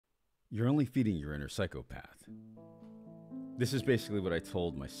You're only feeding your inner psychopath. This is basically what I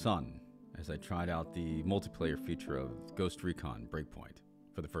told my son as I tried out the multiplayer feature of Ghost Recon Breakpoint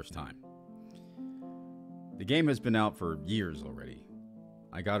for the first time. The game has been out for years already.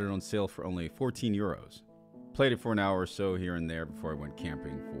 I got it on sale for only 14 euros. Played it for an hour or so here and there before I went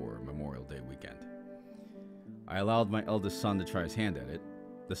camping for Memorial Day weekend. I allowed my eldest son to try his hand at it,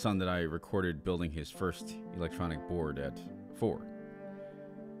 the son that I recorded building his first electronic board at 4.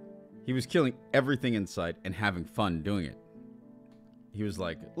 He was killing everything in sight and having fun doing it. He was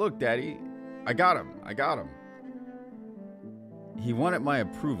like, "Look, Daddy, I got him. He wanted my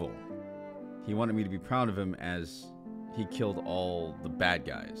approval. He wanted me to be proud of him as he killed all the bad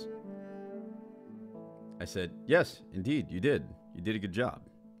guys. I said, "Yes, indeed, you did. You did a good job.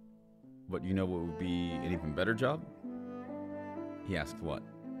 But you know what would be an even better job?" He asked what.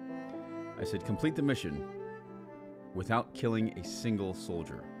 I said, "Complete the mission without killing a single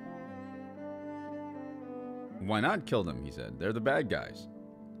soldier." "Why not kill them?" he said. "They're the bad guys."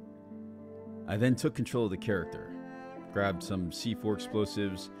 I then took control of the character, grabbed some C4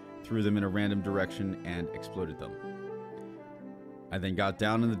 explosives, threw them in a random direction, and exploded them. I then got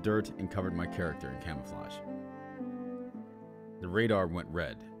down in the dirt and covered my character in camouflage. The radar went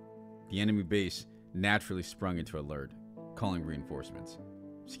red. The enemy base naturally sprung into alert, calling reinforcements.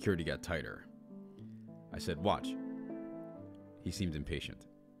 Security got tighter. I said, "Watch." He seemed impatient.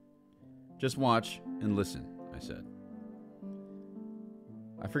 "Just watch and listen," I said.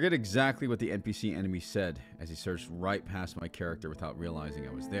 I forget exactly what the NPC enemy said as he surged right past my character without realizing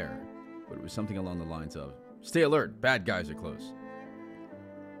I was there, but it was something along the lines of, "Stay alert, bad guys are close."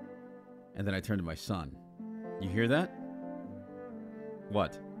 And then I turned to my son. "You hear that?"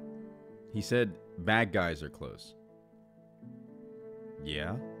 "What?" He said, "Bad guys are close."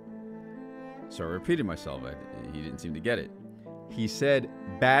 "Yeah?" So I repeated myself. He didn't seem to get it. He said,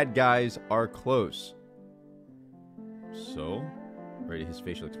 "Bad guys are close." "So?" Right, his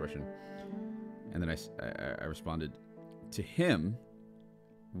facial expression. And then I responded, "To him,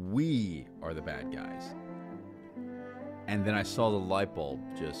 we are the bad guys." And then I saw the light bulb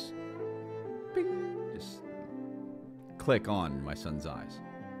just, bing, just click on my son's eyes.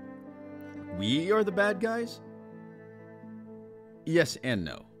 "We are the bad guys?" "Yes and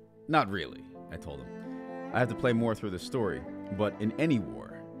no. Not really," I told him. "I have to play more through the story, but in any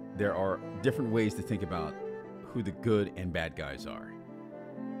war, there are different ways to think about who the good and bad guys are.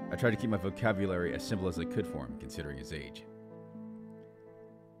 I tried to keep my vocabulary as simple as I could for him, considering his age.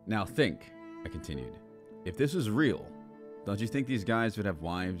 Now think," I continued, "if this was real, don't you think these guys would have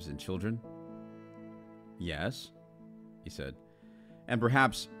wives and children?" "Yes," he said. "And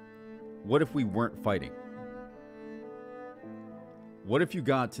perhaps, what if we weren't fighting? What if you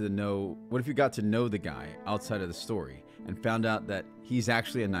got to know the guy outside of the story and found out that he's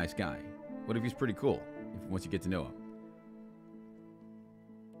actually a nice guy? What if he's pretty cool once you get to know him?"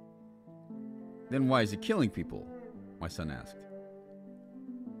 "Then why is he killing people?" my son asked.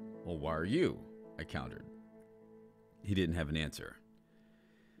 "Well, why are you?" I countered. He didn't have an answer.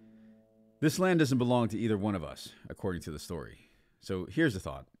 This land doesn't belong to either one of us, according to the story. So here's the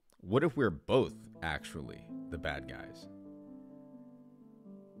thought. What if we're both actually the bad guys?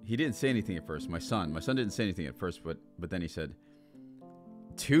 He didn't say anything at first. My son didn't say anything at first, but then he said,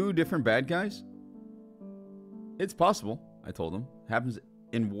 "Two different bad guys?" "It's possible," I told him. "Happens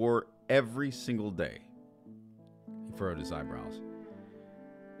in war every single day." He furrowed his eyebrows.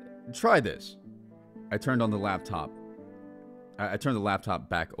 "Try this." I turned on the laptop. I turned the laptop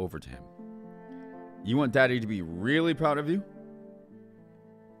back over to him. "You want Daddy to be really proud of you?"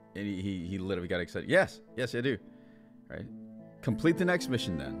 And he literally got excited. Yes, I do. Right? "Complete the next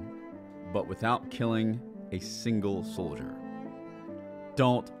mission then, but without killing a single soldier.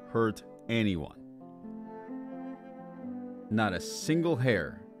 Don't hurt anyone. Not a single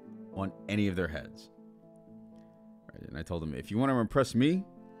hair on any of their heads." Right? And I told him, "If you want to impress me,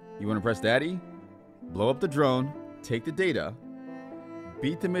 you want to impress Daddy, blow up the drone, take the data,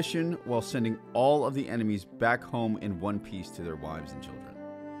 beat the mission while sending all of the enemies back home in one piece to their wives and children."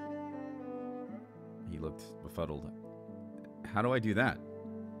 He looked befuddled. "How do I do that?"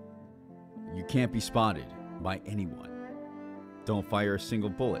 "You can't be spotted by anyone. Don't fire a single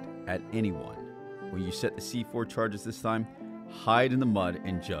bullet at anyone. When you set the C4 charges this time, hide in the mud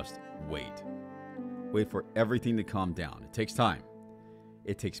and just wait. Wait for everything to calm down. It takes time.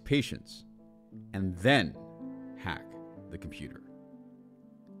 It takes patience. And then hack the computer."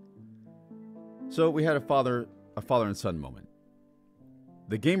 So we had a father and son moment.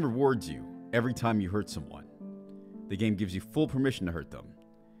 The game rewards you every time you hurt someone. The game gives you full permission to hurt them.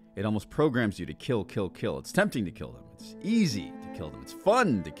 It almost programs you to kill, kill, kill. It's tempting to kill them. It's easy to kill them. It's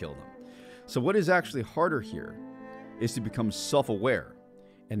fun to kill them. So what is actually harder here is to become self-aware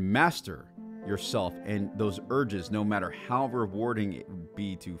and master yourself and those urges, no matter how rewarding it would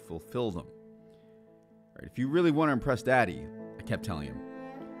be to fulfill them. Right? If you really want to impress Daddy, I kept telling him,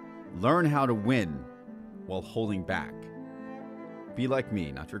 learn how to win while holding back. Be like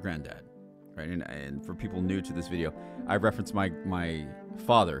me, not your granddad. Right? And for people new to this video, I referenced my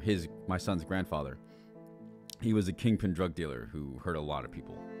father, my son's grandfather. He was a kingpin drug dealer who hurt a lot of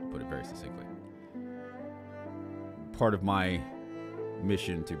people, to put it very succinctly. Part of my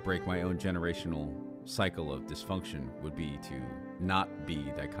mission to break my own generational cycle of dysfunction would be to not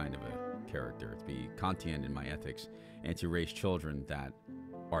be that kind of a character, to be Kantian in my ethics, and to raise children that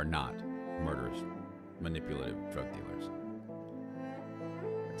are not murderers, manipulative drug dealers.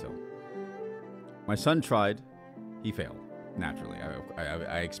 So, my son tried, he failed. Naturally,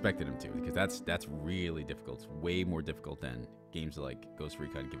 I expected him to, because that's really difficult. It's way more difficult than games like Ghost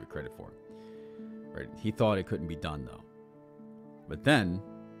Recon give it credit for. Right? He thought it couldn't be done though. But then,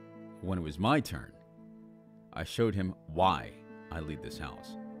 when it was my turn, I showed him why I lead this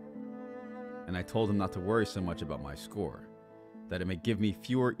house. And I told him not to worry so much about my score, that it may give me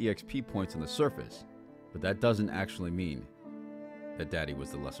fewer EXP points on the surface, but that doesn't actually mean that Daddy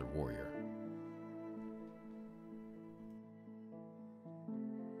was the lesser warrior.